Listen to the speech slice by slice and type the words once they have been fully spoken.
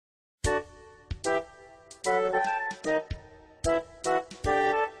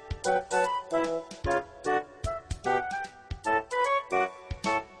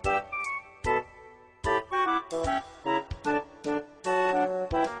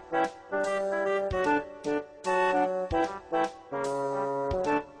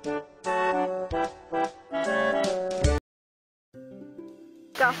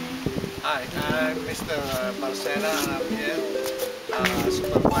now? Hi, I'm Mr. Marcela, and I'm here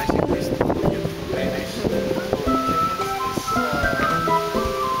supervising this ladies who this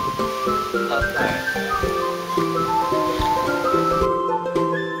hot tire.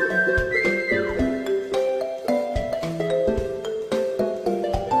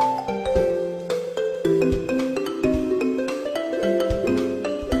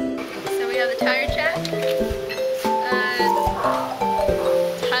 So we have the tire jack,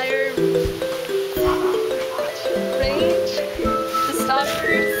 tire range, the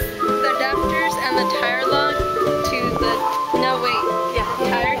stoppers, the adapters, and the tire lock to the,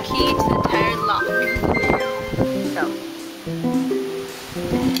 tire key to the tire lock. So,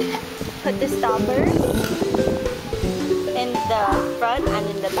 put the stoppers in the front and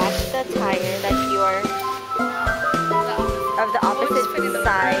in the back of the tire that you are of the opposite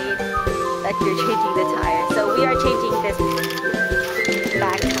side that you're changing the tire. So we are changing this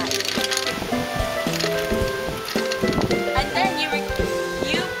back tire. And then you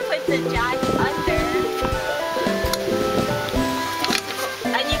put the jack under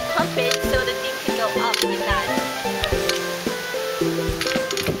and you pump it so the thing can go up with that.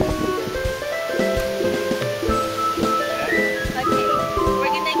 Okay,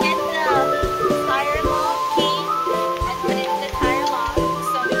 we're gonna get the tire lock key and put it in the tire lock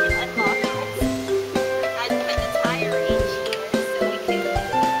so we can unlock it and put the tire range here so we can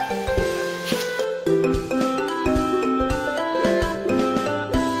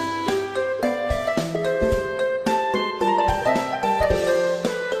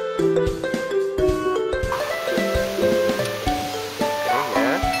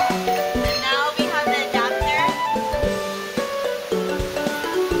And now we have the adapter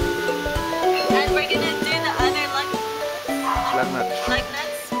and we're gonna do the other lug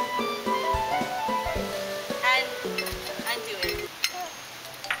nuts and undo it.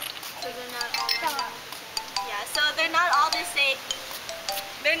 So they're not all like that. Yeah, so they're not all the same.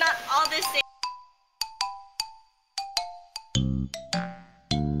 They're not all the same.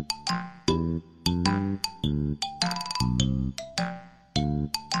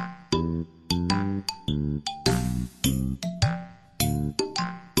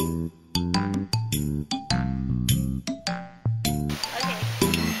 Okay.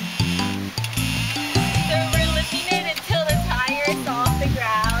 So we're lifting it until the tire is off the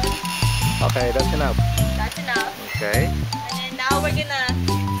ground. Okay, that's enough. That's enough. Okay. And then now we're gonna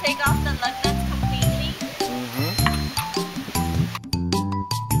take off the lug nuts completely.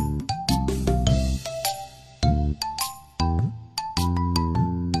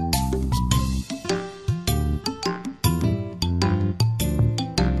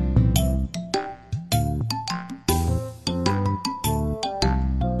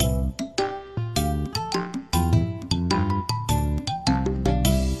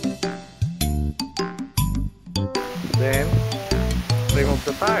 Then remove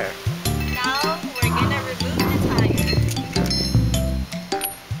the tire. Now we're gonna remove the tire.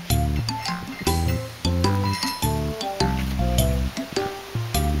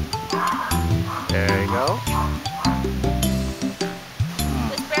 There you go.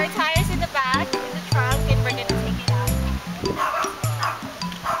 The spare tire's in the back, in the trunk, and we're gonna take it out.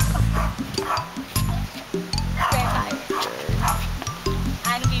 Spare tire.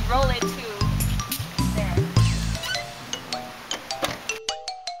 And we roll it to there.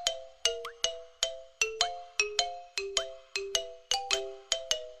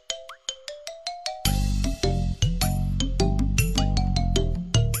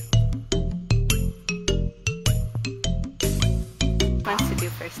 Wants to do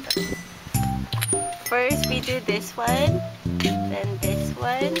first though. First we do this one, then this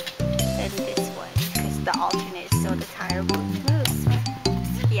one, then this one, because the alternate so the tire won't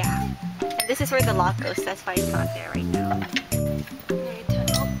move. Yeah. And this is where the lock goes, that's why it's not there right now.